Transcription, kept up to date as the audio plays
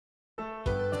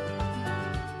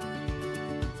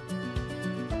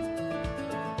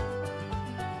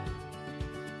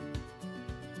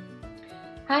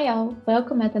Hi all,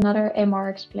 welcome at another MR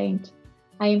Explained.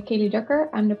 I am Kayleigh Dukker,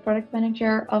 I'm the product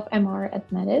manager of MR at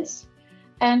Medis.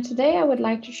 And today I would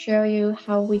like to show you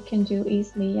how we can do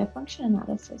easily a function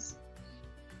analysis.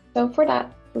 So for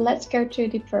that, let's go to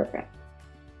the program.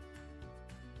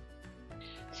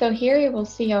 So here you will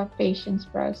see our patient's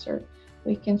browser.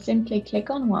 We can simply click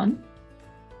on one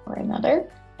or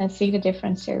another and see the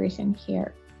different series in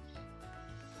here.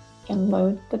 You can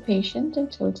load the patient in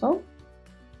total.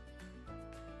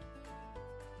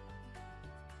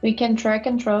 We can drag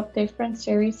and drop different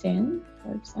series in,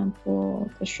 for example,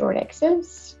 the short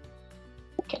axis.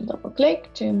 I can double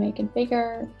click to make it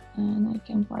bigger, and I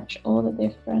can watch all the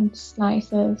different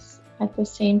slices at the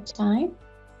same time.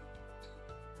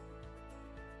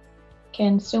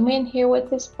 Can zoom in here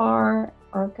with this bar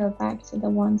or go back to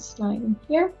the one slide in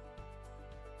here.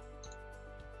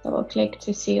 Double click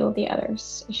to see all the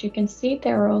others. As you can see,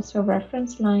 there are also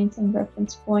reference lines and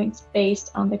reference points based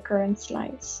on the current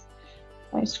slides.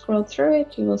 If I scroll through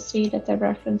it, you will see that the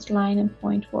reference line and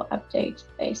point will update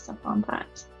based upon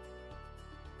that.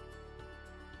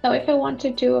 Now, if I want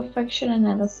to do a function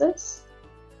analysis,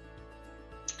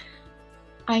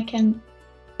 I can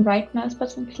right mouse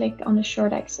button click on the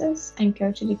short axis and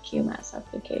go to the QMass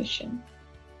application.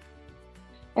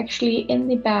 Actually, in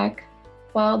the back,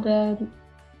 while the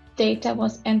data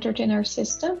was entered in our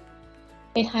system,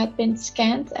 it had been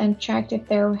scanned and checked if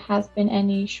there has been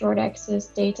any short axis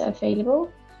data available.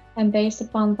 And based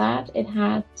upon that, it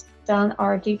had done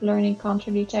our deep learning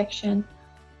contour detection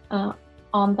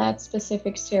on that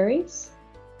specific series.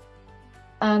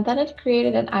 And then it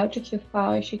created an AutoQ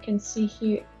file, as you can see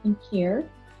here in here.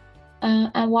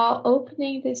 And while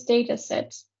opening this data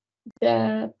set,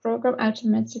 the program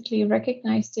automatically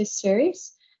recognized this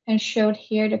series and showed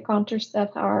here the contours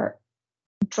that are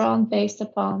drawn based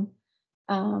upon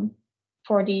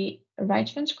for the right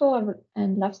ventricle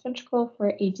and left ventricle for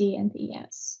ED and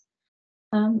ES.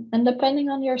 And depending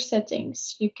on your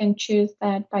settings, you can choose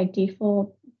that by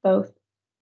default, both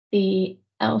the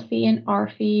LV and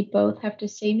RV both have the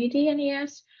same ED and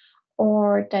ES,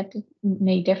 or that it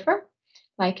may differ,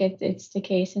 like it's the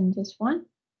case in this one.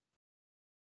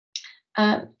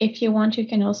 If you want, you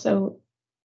can also,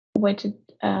 with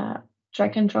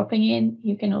drag and dropping in,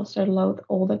 you can also load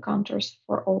all the contours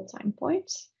for all time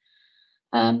points.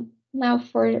 Now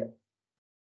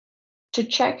to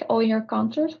check all your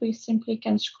contours, we simply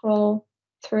can scroll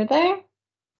through there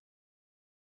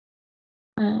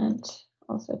and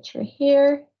also through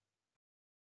here.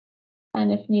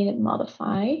 And if needed,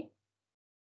 modify,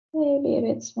 maybe a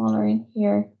bit smaller in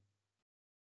here.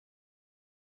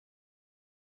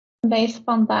 Based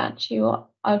upon that, you will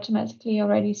automatically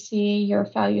already see your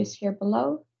values here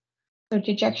below. So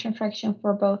ejection fraction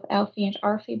for both LV and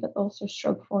RV, but also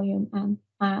stroke volume and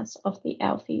mass of the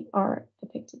LV are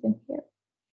depicted in here.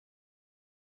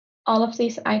 All of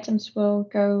these items will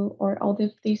go, or all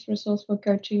of these results will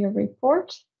go to your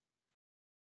report.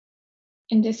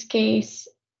 In this case,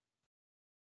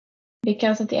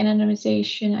 because of the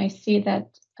anonymization, I see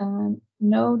that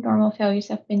no normal values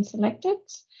have been selected.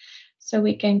 So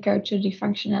we can go to the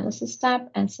function analysis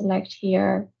tab and select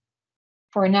here,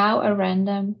 for now, a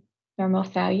random normal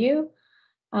value.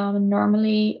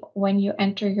 Normally, when you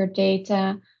enter your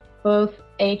data, both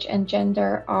age and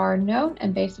gender are known,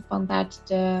 and based upon that,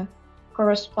 the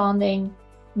corresponding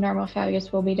normal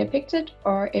values will be depicted.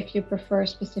 Or if you prefer a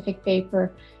specific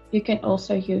paper, you can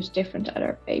also use different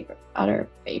other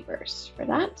papers for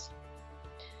that.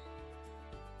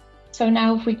 So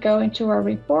now if we go into our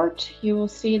report, you will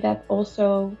see that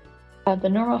also the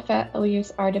normal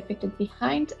values are depicted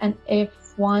behind, and if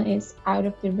one is out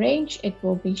of the range, it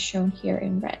will be shown here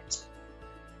in red.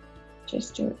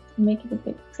 Just to make it a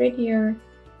bit prettier,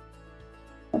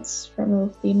 let's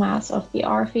remove the mass of the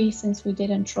RV since we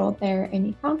didn't draw there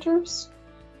any contours.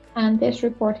 And this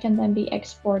report can then be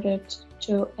exported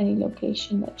to any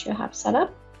location that you have set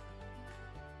up.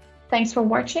 Thanks for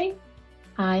watching.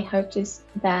 I hope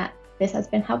that this has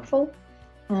been helpful,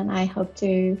 and I hope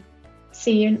to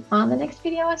see you on the next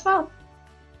video as well.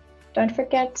 Don't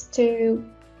forget to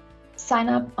sign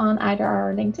up on either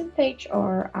our LinkedIn page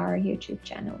or our YouTube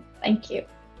channel. Thank you.